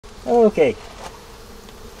Okay.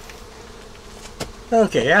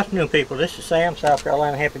 Okay, afternoon people. This is Sam, South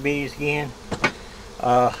Carolina Happy Bees again.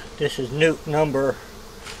 This is nuke number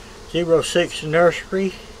 06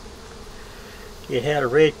 nursery. It had a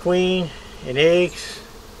red queen and eggs.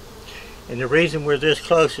 And the reason we're this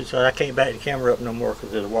close is that I can't back the camera up no more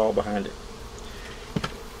because there's a wall behind it.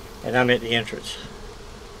 And I'm at the entrance.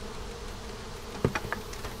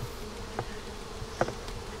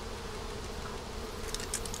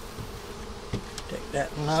 Take that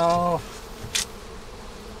one off.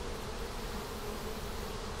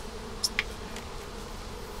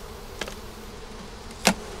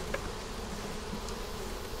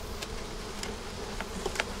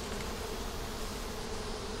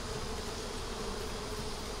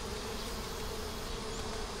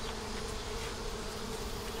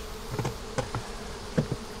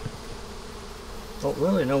 Don't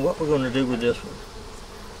really know what we're going to do with this one.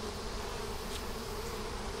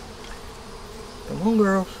 Come on,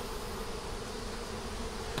 girls.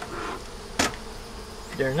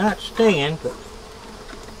 They're not staying, but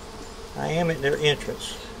I am at their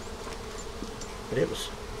entrance. But it was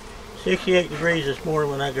 68 degrees this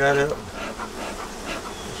morning when I got up.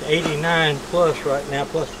 It's 89 plus right now,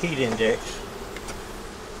 plus the heat index.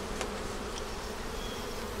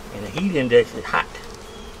 And the heat index is hot.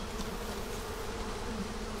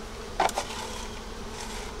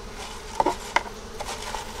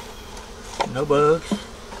 No bugs.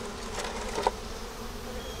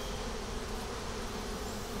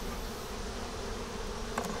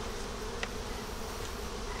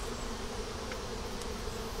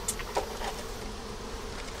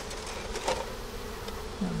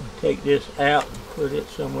 I'm going to take this out and put it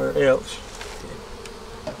somewhere else.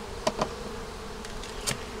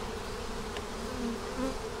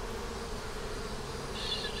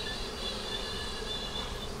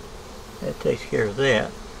 That takes care of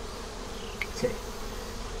that. Okay,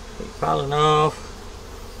 take pollen off.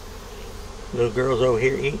 Little girl's over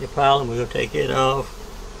here eating the pollen. We're going to take it off.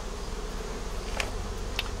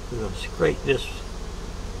 We're going to scrape this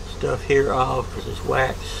stuff here off because it's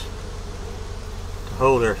wax to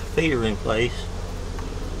hold our feeder in place.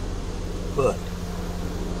 But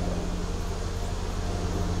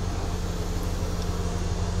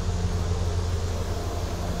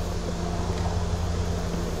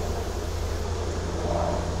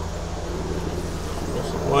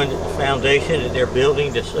one the foundation that they're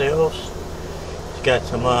building themselves. It's got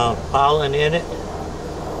some pollen in it.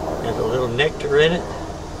 There's a little nectar in it.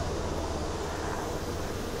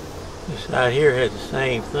 This side here has the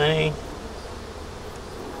same thing.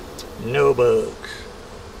 No bugs.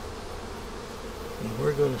 And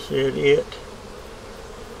we're going to set it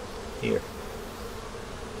here.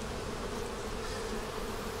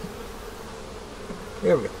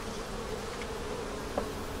 There we go.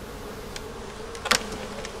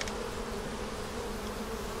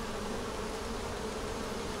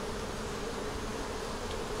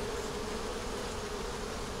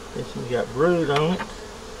 This one's got brood on it.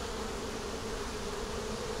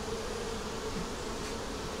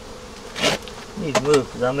 Need to move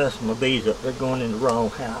because I'm messing my bees up. They're going in the wrong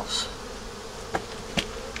house.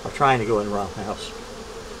 Or trying to go in the wrong house.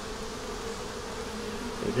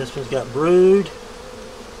 Okay, this one's got brood,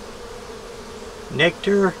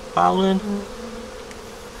 nectar, pollen,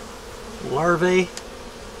 larvae.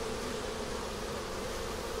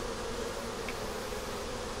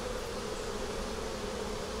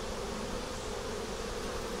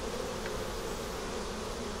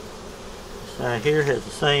 Side here has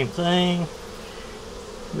the same thing.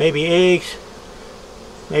 Maybe eggs,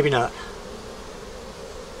 maybe not.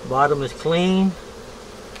 Bottom is clean.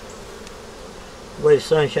 The way the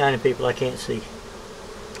sun's shining, people, I can't see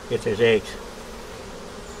if there's eggs.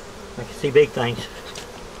 I can see big things.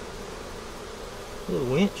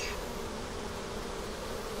 Little winch.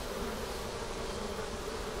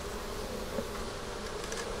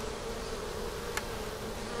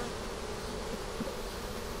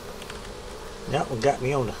 That one got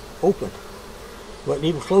me on the open. Wasn't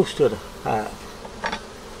even close to the hive.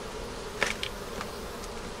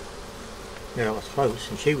 You know, I was close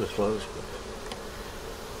and she was close. But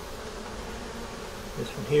this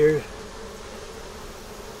one here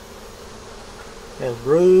has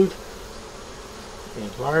brood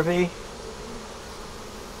and larvae.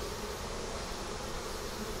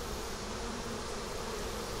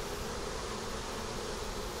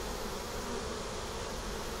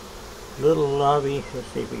 Little larvae. Let's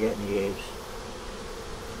see if we got any eggs.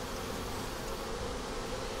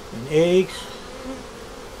 And eggs.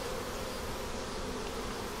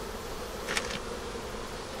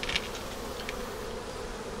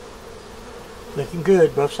 Looking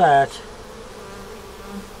good, both sides.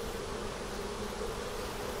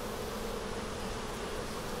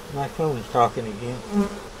 My phone is talking again.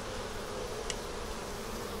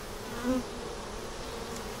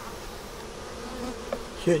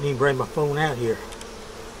 Shouldn't even bring my phone out here.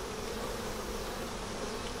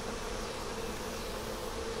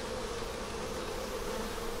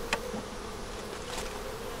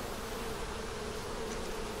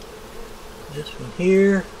 This one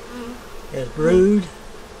here has brood.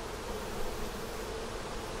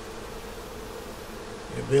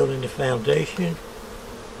 They're building the foundation.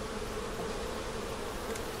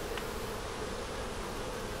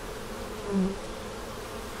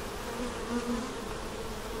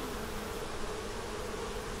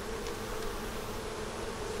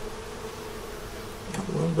 Got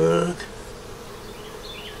one bug.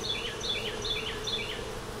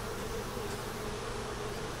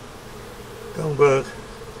 Gone bug.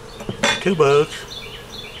 Two bugs.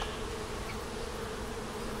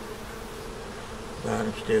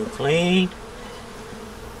 Bottom still clean.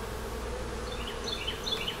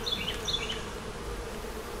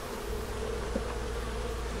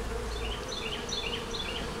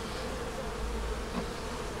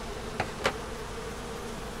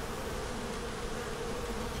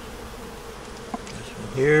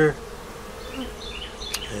 Here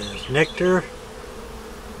is nectar,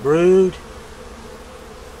 brood,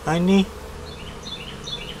 honey,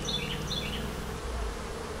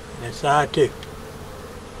 and inside too.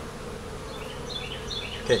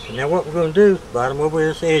 Okay, so now what we're going to do, bottom over where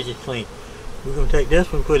this edge is clean, we're going to take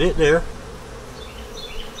this one, put it there.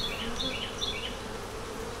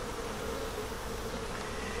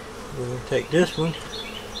 We're going to take this one,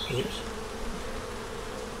 oops,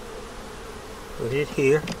 put it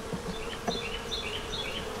here.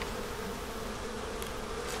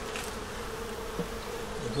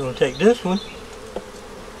 We're going to take this one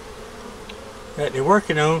that they're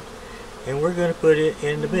working on and we're going to put it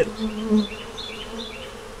in the middle.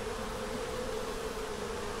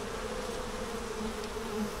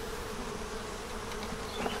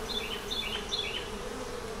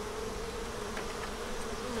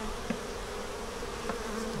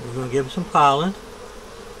 We're going to give them some pollen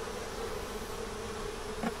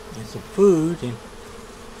and some food, and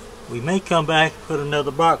we may come back and put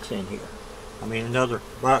another box in here. I mean another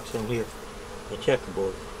box in here, the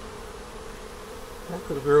checkerboard. That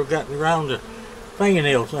little girl got me around the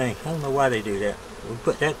fingernail thing. I don't know why they do that. We'll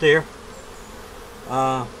put that there.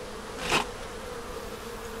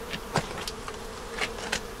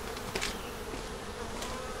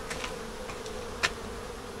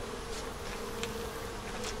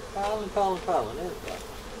 Pollen. There's that.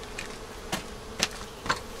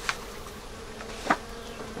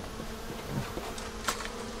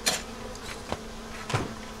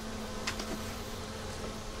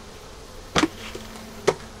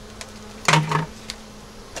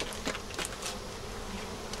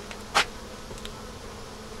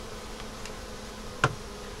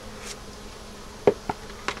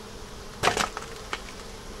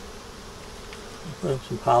 Put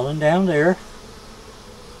some pollen down there.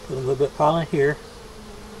 Put a little bit of pollen here.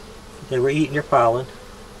 They were eating their pollen.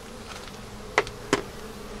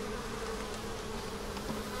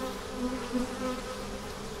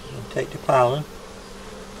 Take the pollen,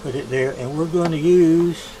 put it there, and we're going to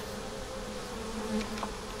use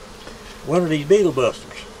one of these beetle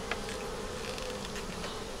busters.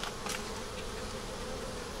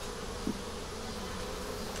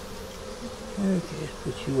 Okay, let's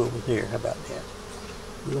put you over there. How about that?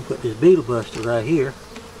 We're going to put this beetle buster right here.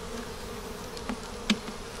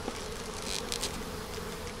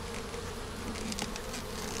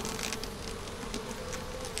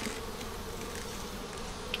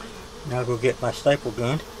 Now I'll go get my staple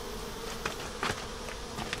gun.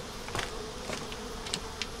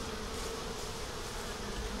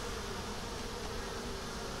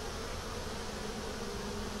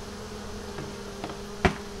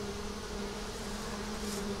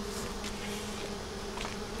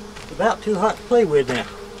 It's about too hot to play with now.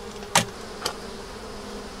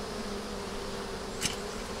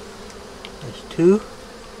 That's two.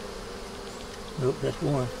 Nope, that's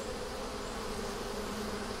one.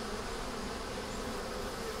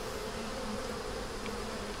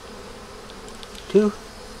 Two.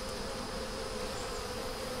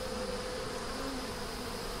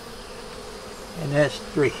 And that's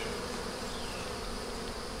three.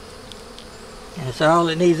 And that's all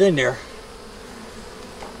it needs in there.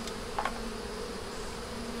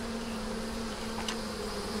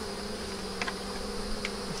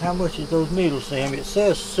 How much is those needles, Sam? It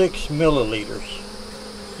says 6 milliliters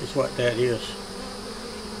is what that is.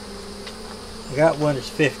 I got one that's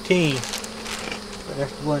 15, but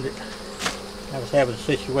that's the one that I was having a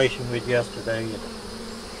situation with yesterday.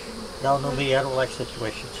 Y'all know me, I don't like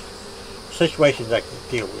situations. Situations I can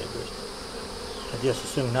deal with, but I just as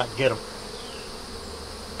soon not get them.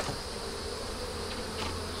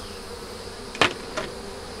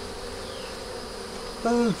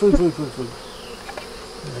 Food.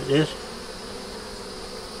 There it is.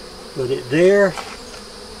 Put it there.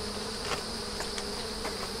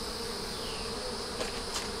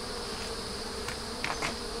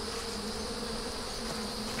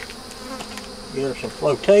 Give her some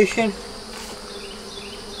flotation.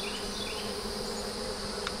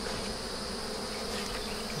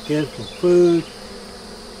 Give them some food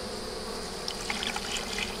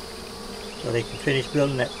so they can finish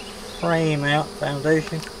building that frame out,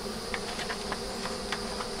 foundation.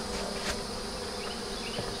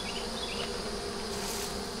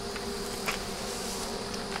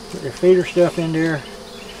 Put their feeder stuff in there.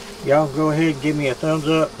 Y'all go ahead and give me a thumbs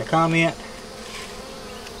up and a comment,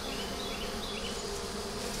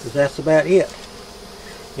 because that's about it.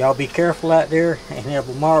 Y'all be careful out there and have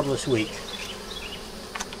a marvelous week.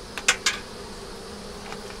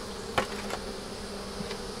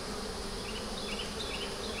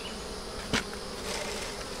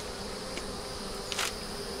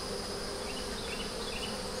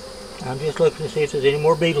 I'm just looking to see if there's any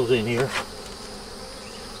more beetles in here.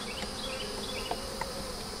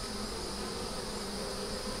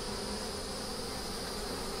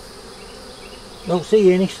 Don't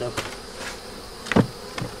see any, so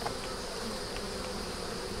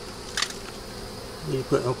we didn't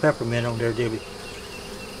put no peppermint on there, did we?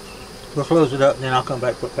 We'll close it up and then I'll come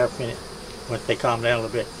back and put peppermint in it once they calm down a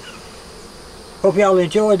little bit. Hope y'all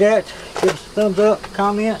enjoyed that. Give us a thumbs up,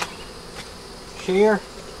 comment, share,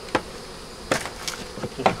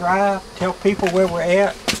 subscribe, tell people where we're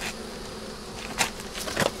at.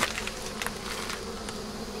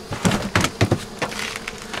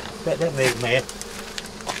 Bet that made me mad.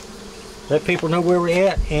 Let people know where we're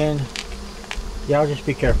at, and y'all just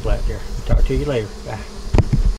be careful out there. Talk to you later. Bye.